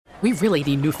We really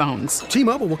need new phones.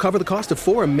 T-Mobile will cover the cost of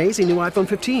 4 amazing new iPhone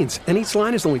 15s, and each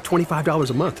line is only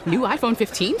 $25 a month. New iPhone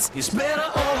 15s? It's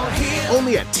better over here.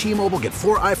 Only at T-Mobile, get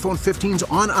 4 iPhone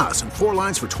 15s on us and 4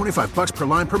 lines for $25 per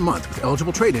line per month with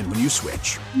eligible trade-in when you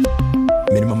switch.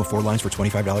 Minimum of 4 lines for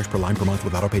 $25 per line per month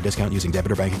with autopay discount using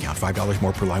debit or bank account. $5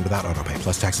 more per line without autopay,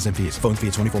 plus taxes and fees. Phone fee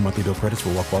at 24 monthly bill credits for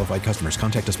well-qualified customers.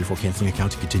 Contact us before canceling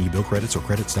account to continue bill credits or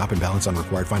credit stop and balance on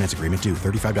required finance agreement due.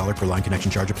 $35 per line connection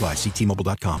charge applies. See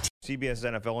T-Mobile.com. CBS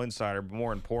NFL Insider, but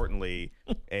more importantly,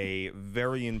 a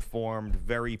very informed,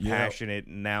 very passionate,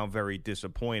 now very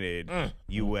disappointed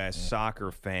U.S.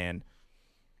 soccer fan.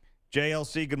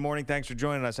 JLC, good morning. Thanks for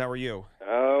joining us. How are you?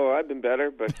 Oh, I've been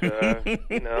better, but,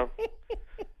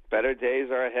 better days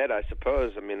are ahead, I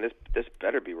suppose. I mean, this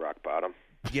better be rock bottom.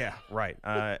 Yeah, right.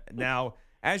 Now,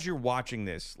 as you're watching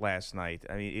this last night,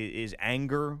 I mean, is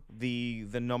anger the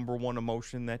number one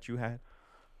emotion that you had?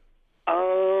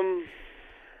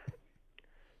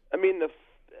 I mean,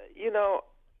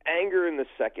 anger in the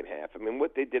second half. I mean,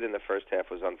 what they did in the first half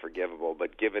was unforgivable,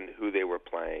 but given who they were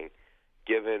playing,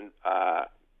 given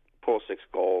Pulisic's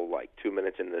goal like 2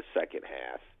 minutes into the second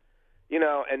half,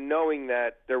 and knowing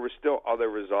that there were still other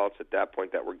results at that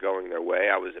point that were going their way,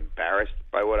 I was embarrassed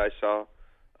by what I saw.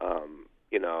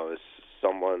 As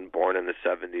someone born in the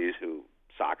 70s who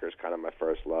soccer is kind of my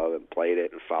first love and played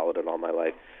it and followed it all my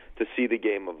life, to see the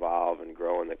game evolve and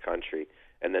grow in the country,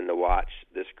 and then to watch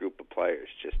this group of players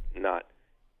just not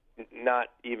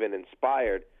even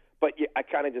inspired. But I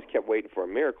kind of just kept waiting for a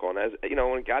miracle. And as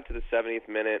when it got to the 70th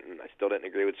minute, and I still didn't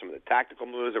agree with some of the tactical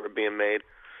moves that were being made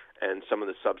and some of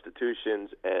the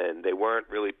substitutions, and they weren't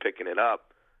really picking it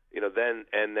up. Then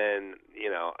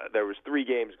there was 3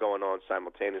 games going on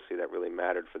simultaneously that really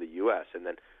mattered for the U.S. And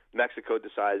then Mexico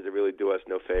decides to really do us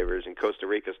no favors, and Costa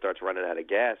Rica starts running out of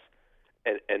gas.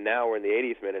 And now we're in the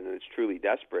 80th minute, and it's truly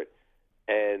desperate.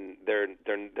 And there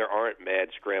aren't mad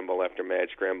scramble after mad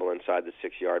scramble inside the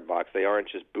 6-yard box. They aren't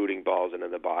just booting balls into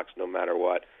the box no matter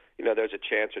what. There's a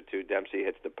chance or two Dempsey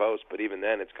hits the post, but even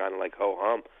then it's kind of like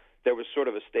ho-hum. There was sort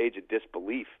of a stage of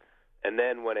disbelief. And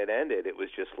then when it ended, it was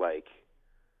just like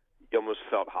you almost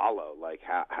felt hollow. Like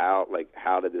how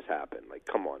did this happen? Like,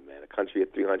 come on, man. A country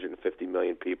of 350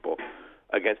 million people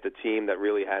against a team that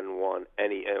really hadn't won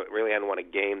a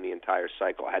game the entire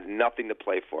cycle, had nothing to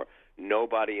play for.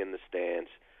 Nobody in the stands,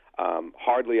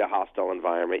 hardly a hostile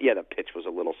environment. Yeah, the pitch was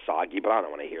a little soggy, but I don't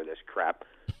want to hear this crap.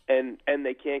 And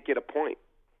they can't get a point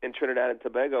in Trinidad and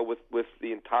Tobago with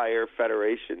the entire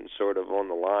federation sort of on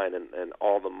the line and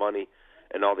all the money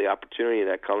and all the opportunity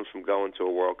that comes from going to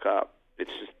a World Cup.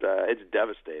 It's just it's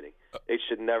devastating. It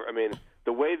should never. I mean,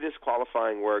 the way this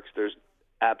qualifying works, there's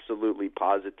absolutely,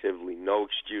 positively no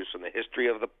excuse in the history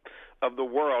of the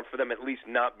world for them at least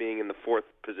not being in the 4th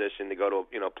position to go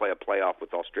to play a playoff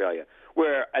with Australia.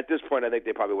 Where at this point I think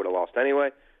they probably would have lost anyway.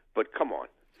 But come on,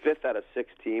 5th out of 6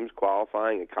 teams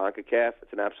qualifying at CONCACAF,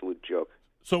 it's an absolute joke.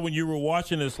 So when you were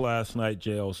watching this last night,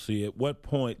 JLC, at what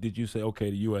point did you say,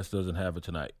 okay, the U.S. doesn't have it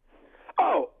tonight?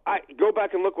 Oh, I go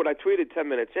back and look what I tweeted 10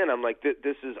 minutes in. I'm like,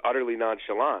 this is utterly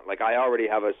nonchalant. Like, I already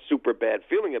have a super bad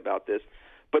feeling about this.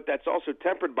 But that's also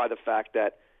tempered by the fact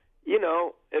that,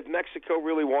 if Mexico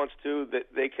really wants to, that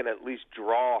they can at least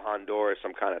draw Honduras,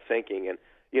 I'm kind of thinking. And,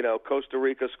 Costa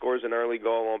Rica scores an early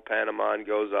goal on Panama and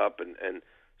goes up. And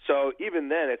so even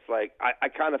then, it's like I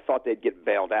kind of thought they'd get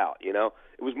bailed out, It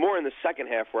was more in the second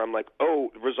half where I'm like,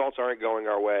 oh, the results aren't going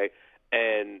our way.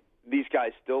 And these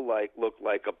guys still look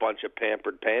like a bunch of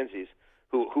pampered pansies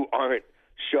who aren't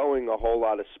showing a whole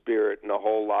lot of spirit and a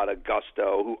whole lot of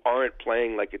gusto, who aren't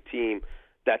playing like a team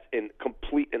that's in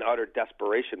complete and utter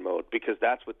desperation mode, because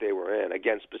that's what they were in.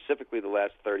 Again, specifically the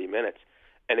last 30 minutes,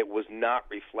 and it was not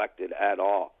reflected at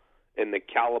all in the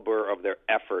caliber of their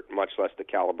effort, much less the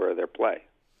caliber of their play.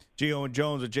 Gio and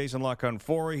Jones with Jason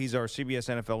LaConfori. He's our CBS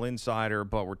NFL insider,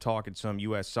 but we're talking some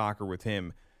U.S. soccer with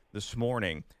him this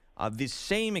morning. The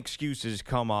same excuses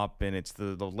come up, and it's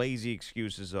the lazy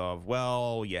excuses of,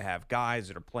 well, you have guys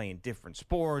that are playing different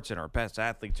sports, and our best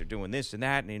athletes are doing this and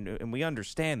that, and we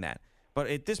understand that. But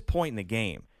at this point in the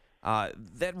game,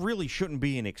 that really shouldn't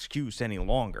be an excuse any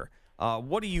longer.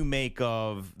 What do you make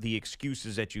of the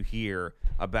excuses that you hear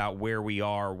about where we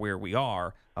are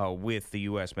with the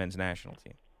U.S. men's national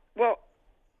team? Well,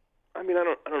 I mean, I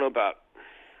don't know about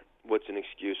what's an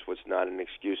excuse, what's not an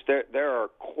excuse. There are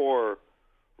core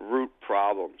root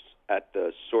problems at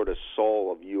the sort of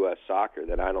soul of U.S. soccer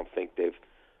that I don't think they've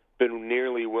been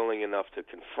nearly willing enough to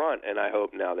confront, and I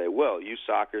hope now they will. Youth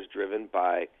soccer is driven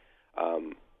by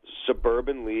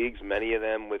suburban leagues, many of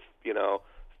them with $200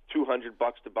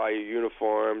 to buy your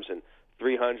uniforms and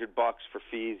 $300 for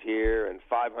fees here and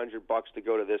 $500 to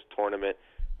go to this tournament.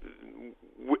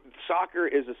 soccer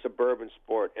is a suburban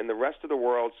sport. In the rest of the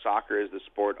world, soccer is the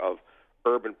sport of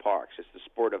urban parks. It's the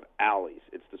sport of alleys.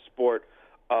 It's the sport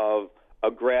of a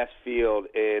grass field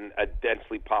in a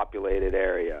densely populated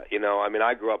area. You know, I mean,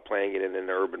 I grew up playing it in an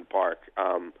urban park.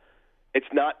 It's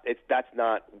not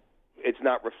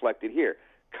reflected here.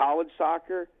 College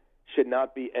soccer should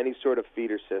not be any sort of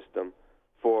feeder system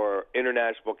for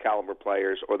international caliber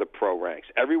players or the pro ranks.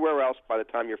 Everywhere else, by the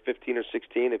time you're 15 or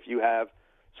 16, if you have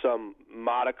some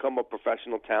modicum of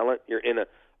professional talent, you're in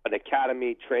an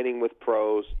academy training with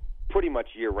pros pretty much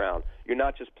year-round. You're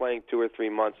not just playing 2 or 3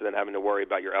 months and then having to worry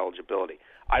about your eligibility.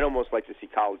 I'd almost like to see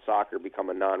college soccer become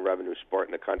a non-revenue sport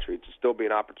in the country. To still be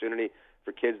an opportunity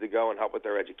for kids to go and help with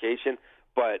their education,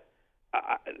 but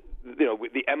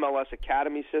with the MLS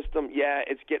Academy system, yeah,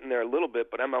 it's getting there a little bit,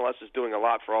 but MLS is doing a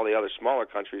lot for all the other smaller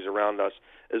countries around us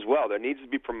as well. There needs to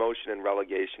be promotion and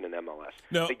relegation in MLS.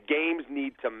 No. The games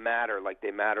need to matter like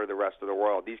they matter the rest of the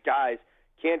world. These guys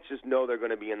can't just know they're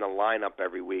going to be in the lineup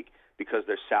every week because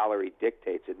their salary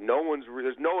dictates it.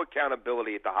 There's no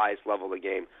accountability at the highest level of the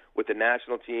game with the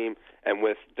national team and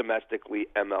with domestically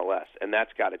MLS, and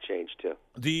that's got to change too.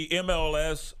 The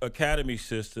MLS Academy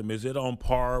system, is it on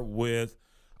par with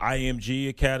IMG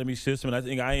Academy system? And I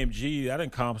think IMG, that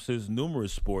encompasses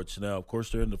numerous sports now. Of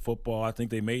course, they're into football. I think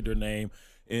they made their name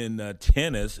in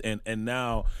tennis, and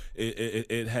now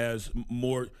it has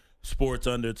more sports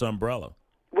under its umbrella.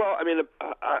 Well, I mean,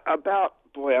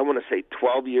 I want to say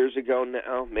 12 years ago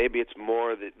now, maybe it's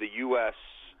more, the U.S.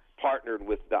 partnered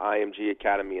with the IMG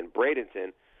Academy in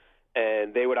Bradenton,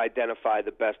 and they would identify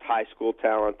the best high school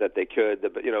talent that they could, the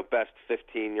best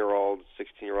 15-year-olds,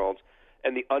 16-year-olds,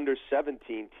 and the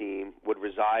under-17 team would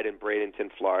reside in Bradenton,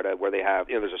 Florida, where they have,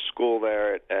 there's a school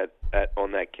there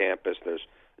on that campus.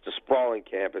 It's a sprawling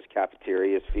campus,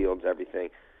 cafeterias, fields, everything,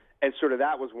 and sort of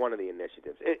that was one of the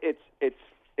initiatives.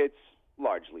 It's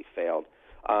largely failed.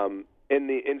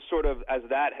 As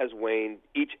that has waned,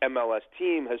 each MLS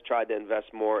team has tried to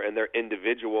invest more in their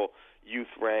individual youth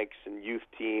ranks and youth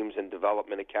teams and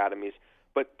development academies.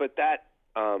 But that,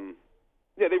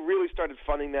 they really started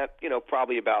funding that,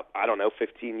 probably about,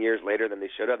 15 years later than they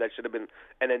should have. That should have been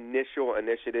an initial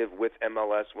initiative with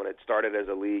MLS when it started as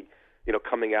a league,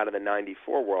 coming out of the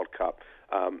 '94 World Cup.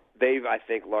 They've, I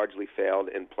think, largely failed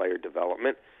in player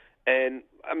development. And,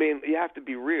 I mean, you have to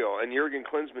be real. And Jurgen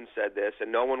Klinsmann said this,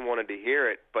 and no one wanted to hear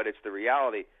it, but it's the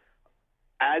reality.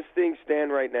 As things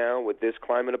stand right now with this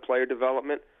climate of player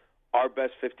development, our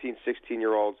best 15,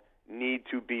 16-year-olds need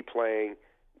to be playing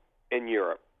in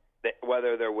Europe,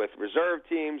 whether they're with reserve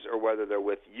teams or whether they're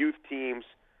with youth teams.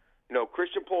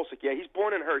 Christian Pulisic, yeah, he's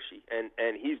born in Hershey,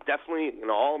 and he's definitely an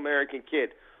all-American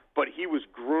kid, but he was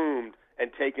groomed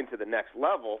and taken to the next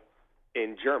level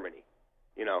in Germany.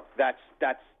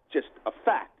 That's just a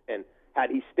fact. And had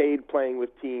he stayed playing with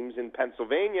teams in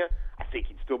Pennsylvania, I think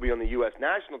he'd still be on the U.S.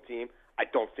 national team. I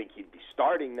don't think he'd be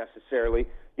starting necessarily,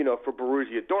 for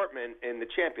Borussia Dortmund in the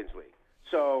Champions League.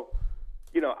 So,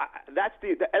 that's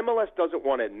the MLS doesn't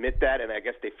want to admit that, and I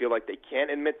guess they feel like they can't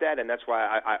admit that, and that's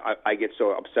why I get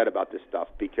so upset about this stuff,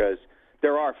 because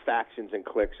there are factions and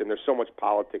cliques, and there's so much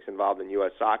politics involved in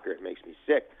U.S. soccer, it makes me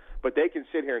sick. But they can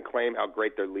sit here and claim how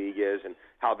great their league is and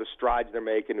how the strides they're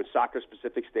making in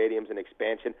soccer-specific stadiums and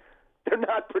expansion. They're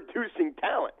not producing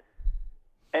talent.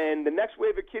 And the next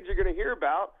wave of kids you're going to hear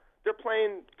about, they're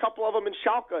playing a couple of them in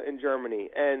Schalke in Germany,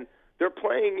 and they're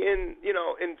playing in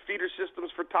feeder systems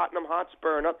for Tottenham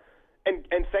Hotspur, and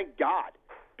thank God,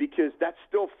 because that's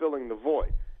still filling the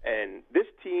void. And this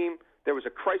team, there was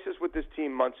a crisis with this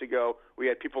team months ago. We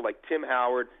had people like Tim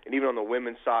Howard, and even on the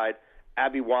women's side,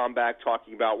 Abby Wambach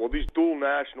talking about, well, these dual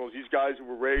nationals, these guys who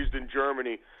were raised in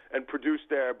Germany and produced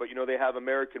there, but, they have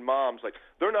American moms. Like,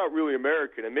 they're not really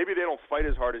American, and maybe they don't fight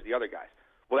as hard as the other guys.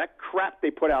 Well, that crap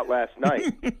they put out last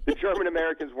night, the German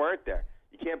Americans weren't there.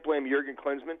 You can't blame Jurgen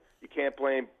Klinsmann. You can't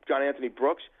blame John Anthony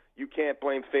Brooks. You can't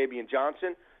blame Fabian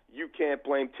Johnson. You can't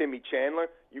blame Timmy Chandler.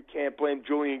 You can't blame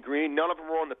Julian Green. None of them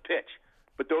were on the pitch.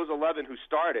 But those 11 who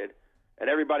started and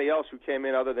everybody else who came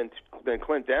in other than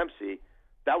Clint Dempsey,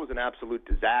 that was an absolute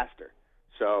disaster.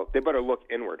 So they better look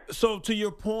inward. So to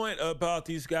your point about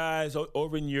these guys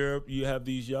over in Europe, you have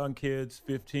these young kids,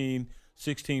 15,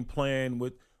 16, playing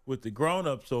with the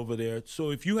grown-ups over there.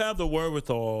 So if you have the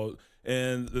wherewithal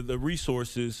and the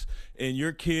resources and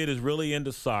your kid is really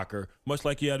into soccer, much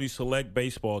like you have these select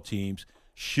baseball teams,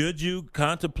 should you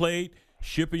contemplate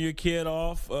shipping your kid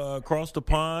off across the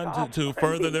pond to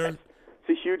further their – It's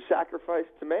a huge sacrifice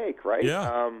to make, right?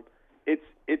 Yeah.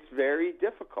 It's very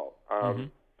difficult.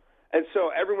 And so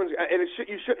everyone's – and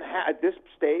you shouldn't have – at this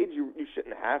stage, you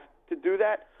shouldn't have to do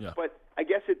that. Yeah. But I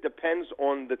guess it depends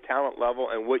on the talent level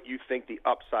and what you think the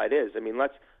upside is. I mean,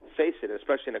 let's face it,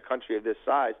 especially in a country of this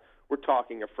size, we're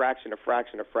talking a fraction of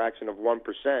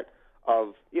 1%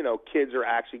 of, kids are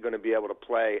actually going to be able to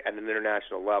play at an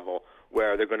international level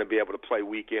where they're going to be able to play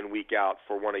week in, week out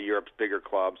for one of Europe's bigger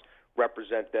clubs,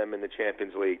 represent them in the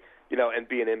Champions League, and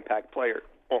be an impact player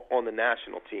on the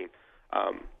national team.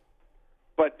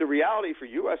 But the reality for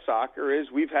U.S. soccer is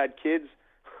we've had kids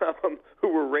who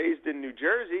were raised in New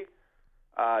Jersey.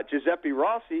 Giuseppe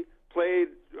Rossi played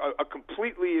a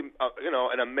completely,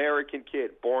 an American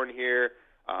kid, born here,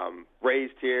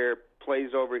 raised here,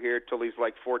 plays over here till he's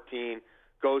like 14,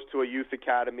 goes to a youth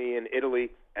academy in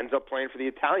Italy, ends up playing for the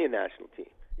Italian national team.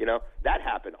 That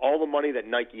happened. All the money that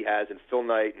Nike has and Phil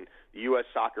Knight and the U.S.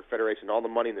 Soccer Federation, all the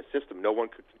money in the system, no one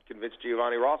could convince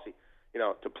Giovanni Rossi,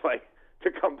 to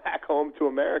come back home to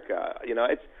America.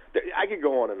 I could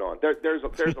go on and on. There's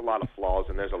a lot of flaws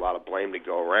and there's a lot of blame to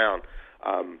go around.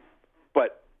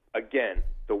 But again,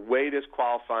 the way this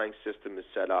qualifying system is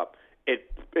set up,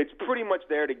 it's pretty much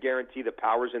there to guarantee the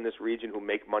powers in this region who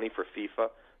make money for FIFA,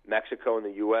 Mexico and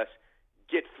the U.S.,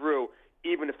 get through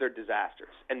even if they're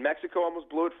disasters. And Mexico almost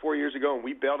blew it 4 years ago, and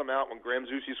we bailed them out when Graham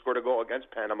Zusi scored a goal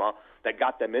against Panama that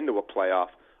got them into a playoff.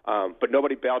 But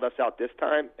nobody bailed us out this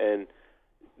time, and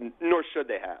nor should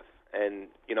they have. And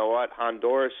you know what?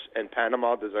 Honduras and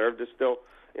Panama deserve to still,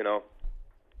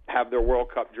 have their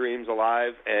World Cup dreams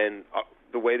alive. And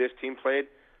the way this team played,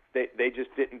 they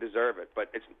just didn't deserve it. But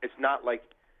it's not like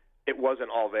it wasn't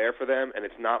all there for them, and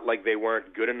it's not like they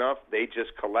weren't good enough. They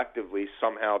just collectively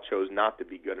somehow chose not to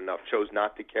be good enough, chose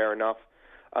not to care enough.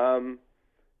 And,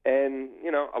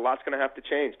 a lot's going to have to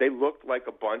change. They looked like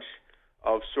a bunch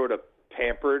of sort of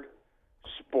pampered,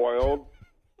 spoiled,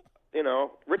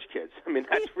 rich kids.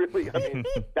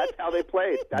 That's how they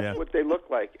played. That's what they looked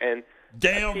like. And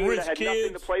damn rich that had kids.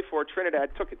 Nothing to play for.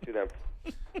 Trinidad took it to them.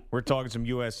 We're talking some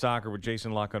U.S. soccer with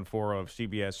Jason Lacanfora of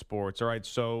CBS Sports. All right,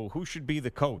 so who should be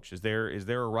the coach? Is there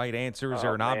a right answer? Is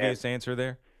there an obvious answer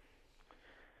there?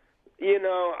 There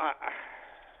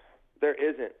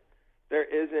isn't.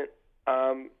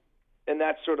 And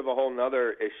that's sort of a whole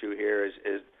other issue here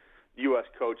is U.S.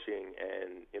 coaching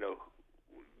and,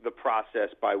 the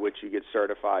process by which you get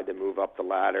certified to move up the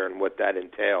ladder and what that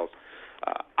entails.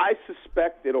 I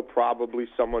suspect it'll probably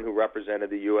someone who represented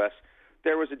the U.S.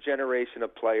 There was a generation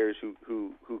of players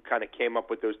who kind of came up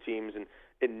with those teams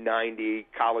in 90,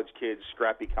 college kids,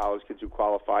 scrappy college kids who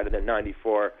qualified, and then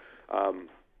 94,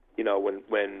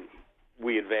 when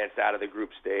we advanced out of the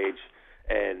group stage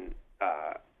and,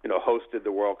 hosted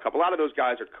the World Cup. A lot of those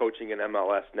guys are coaching in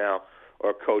MLS now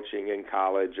or coaching in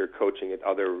college or coaching at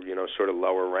other, sort of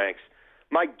lower ranks.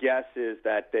 My guess is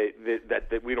that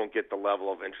that we don't get the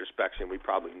level of introspection we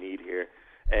probably need here,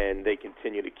 and they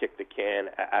continue to kick the can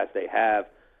as they have.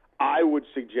 I would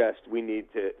suggest we need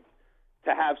to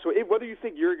have whether you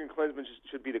think Jurgen Klinsmann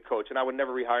should be the coach, and I would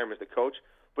never rehire him as the coach,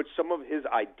 but some of his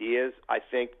ideas, I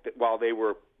think that while they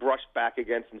were brushed back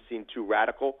against and seen too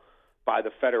radical by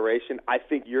the Federation, I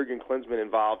think Jurgen Klinsmann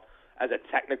involved as a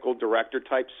technical director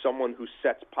type, someone who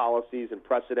sets policies and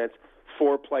precedents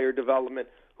for player development,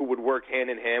 who would work hand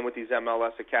in hand with these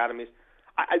MLS academies.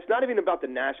 It's not even about the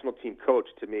national team coach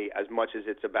to me as much as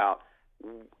it's about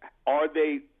are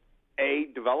they, A,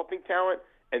 developing talent,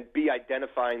 and B,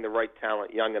 identifying the right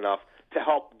talent young enough to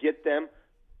help get them,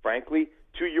 frankly,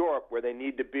 to Europe where they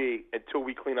need to be until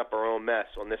we clean up our own mess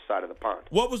on this side of the pond.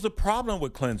 What was the problem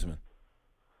with Klinsmann?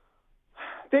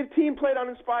 The team played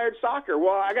uninspired soccer.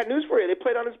 Well, I got news for you. They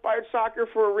played uninspired soccer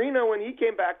for Arena when he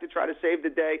came back to try to save the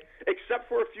day, except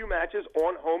for a few matches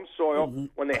on home soil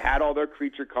when they had all their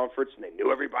creature comforts and they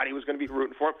knew everybody was going to be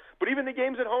rooting for him. But even the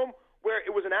games at home where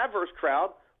it was an adverse crowd,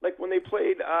 like when they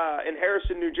played in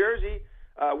Harrison, New Jersey,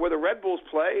 where the Red Bulls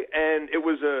play, and it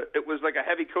was like a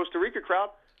heavy Costa Rica crowd,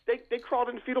 they crawled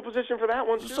into fetal position for that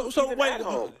one too. So wait,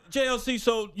 JLC,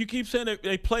 so you keep saying that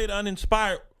they played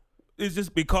uninspired. Is this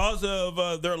because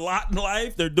of their lot in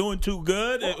life? They're doing too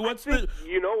good? Well,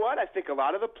 you know what? I think a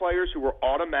lot of the players who were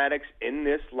automatics in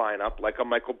this lineup, like a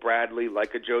Michael Bradley,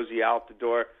 like a Josie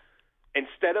Altidore,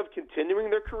 instead of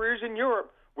continuing their careers in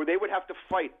Europe, where they would have to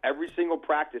fight every single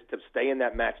practice to stay in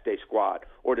that match day squad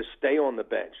or to stay on the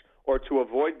bench or to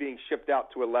avoid being shipped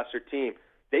out to a lesser team,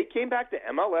 they came back to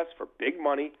MLS for big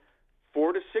money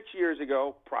 4 to 6 years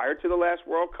ago, prior to the last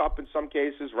World Cup in some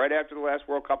cases, right after the last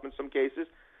World Cup in some cases.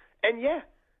 And,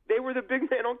 they were the big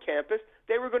man on campus.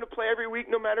 They were going to play every week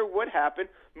no matter what happened.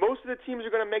 Most of the teams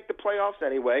are going to make the playoffs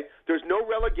anyway. There's no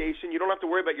relegation. You don't have to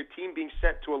worry about your team being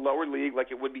sent to a lower league like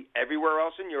it would be everywhere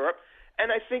else in Europe.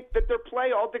 And I think that their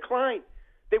play all declined.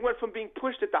 They went from being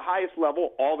pushed at the highest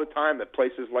level all the time at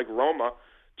places like Roma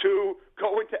to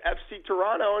going to FC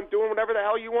Toronto and doing whatever the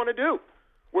hell you want to do,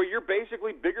 where you're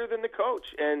basically bigger than the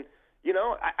coach. And,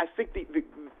 I think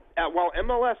while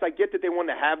MLS, I get that they want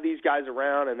to have these guys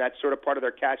around and that's sort of part of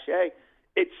their cachet,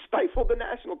 it stifled the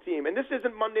national team. And this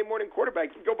isn't Monday morning quarterback.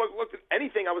 You can go back and look at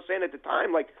anything I was saying at the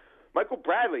time, like Michael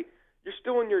Bradley. You're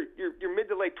still in your mid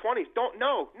to late 20s.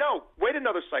 No, wait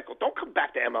another cycle. Don't come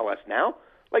back to MLS now.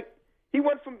 Like, he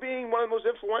went from being one of the most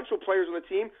influential players on the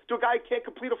team to a guy who can't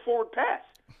complete a forward pass.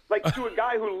 Like, to a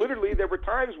guy who literally, there were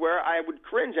times where I would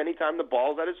cringe anytime the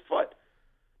ball's at his foot.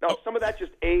 Now, some of that's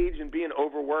just age and being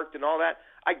overworked and all that,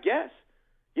 I guess.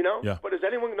 Yeah. But does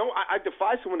anyone know? I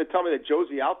defy someone to tell me that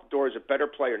Josie Altidore is a better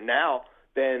player now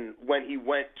than when he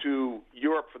went to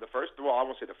Europe for the first. Well, I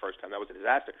won't say the first time. That was a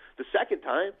disaster. The second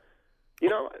time,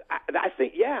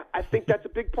 I think that's a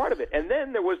big part of it. And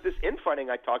then there was this infighting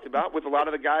I talked about with a lot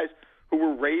of the guys who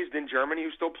were raised in Germany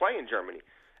who still play in Germany.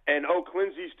 And,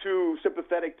 Clinzy's too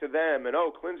sympathetic to them. And,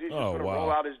 Clinzy's just going to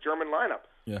roll out his German lineup.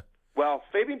 Yeah. Well,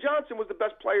 Fabian Johnson was the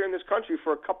best player in this country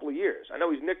for a couple of years. I know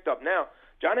he's nicked up now.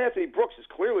 John Anthony Brooks is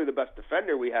clearly the best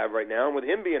defender we have right now. And with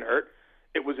him being hurt,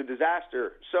 it was a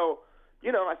disaster. So,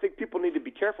 I think people need to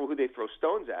be careful who they throw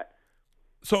stones at.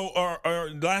 So our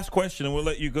last question, and we'll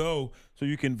let you go so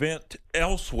you can vent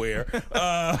elsewhere. Is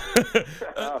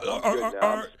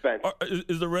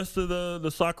the rest of the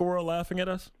soccer world laughing at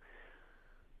us?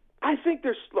 I think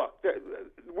I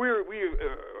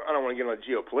don't want to get on a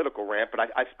geopolitical rant, but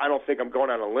I don't think I'm going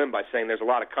on a limb by saying there's a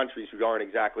lot of countries who aren't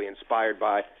exactly inspired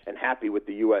by and happy with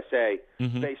the USA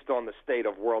based on the state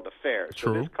of world affairs.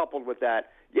 True. So this coupled with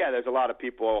that, there's a lot of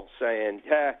people saying,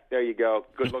 there you go,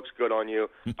 good looks good on you,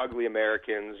 ugly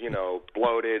Americans,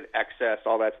 bloated, excess,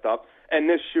 all that stuff. And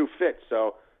this shoe fits,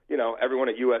 so, everyone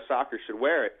at U.S. Soccer should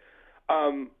wear it.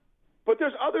 But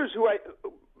there's others who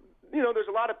there's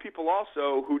a lot of people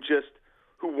also who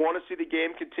want to see the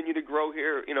game continue to grow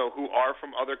here, who are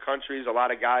from other countries, a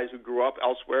lot of guys who grew up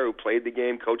elsewhere, who played the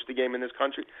game, coached the game in this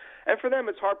country. And for them,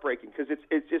 it's heartbreaking because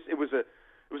it was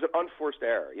an unforced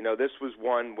error. This was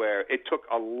one where it took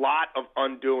a lot of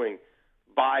undoing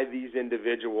by these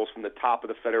individuals from the top of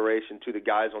the federation to the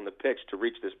guys on the pitch to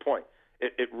reach this point.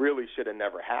 It really should have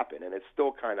never happened, and it's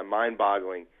still kind of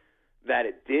mind-boggling that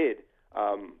it did.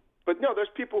 But no, there's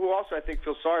people who also, I think,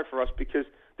 feel sorry for us because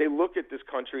they look at this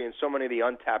country and so many of the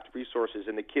untapped resources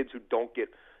and the kids who don't get,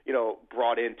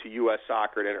 brought into U.S.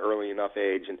 soccer at an early enough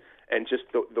age and just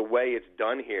the way it's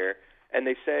done here. And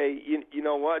they say, you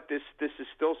know what, this is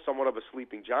still somewhat of a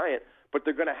sleeping giant, but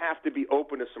they're going to have to be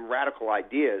open to some radical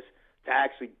ideas to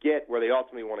actually get where they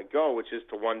ultimately want to go, which is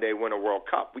to one day win a World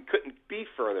Cup. We couldn't be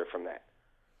further from that.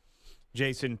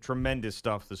 Jason, tremendous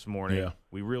stuff this morning. Yeah.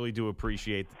 We really do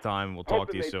appreciate the time. We'll talk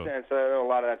to you soon. Sense. I know a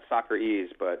lot of that soccer ease,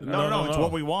 but no, it's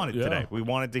what we wanted today. We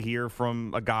wanted to hear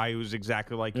from a guy who's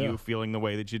exactly like you, feeling the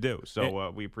way that you do. So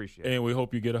we appreciate it. And we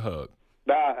hope you get a hug.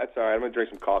 Nah, that's all right. I'm going to drink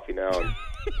some coffee now and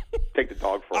take the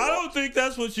dog for a walk. I don't think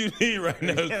that's what you need right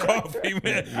now, coffee,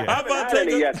 man. I haven't had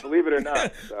any yet, believe it or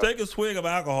not. So. Take a swig of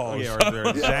alcohol. Or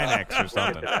Xanax or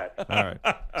something. All right.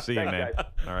 See you, man. Guys.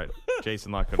 All right.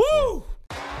 Jason Lock. Woo!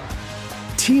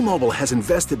 T-Mobile has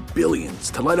invested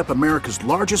billions to light up America's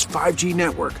largest 5G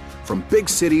network, from big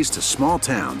cities to small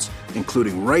towns,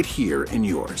 including right here in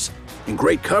yours. And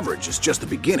great coverage is just the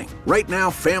beginning. Right now,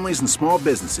 families and small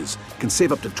businesses can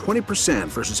save up to 20%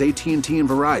 versus AT&T and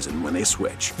Verizon when they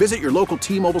switch. Visit your local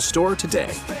T-Mobile store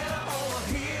today.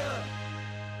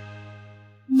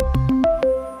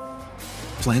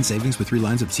 Plan savings with 3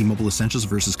 lines of T-Mobile Essentials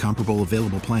versus comparable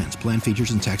available plans. Plan features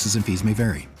and taxes and fees may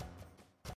vary.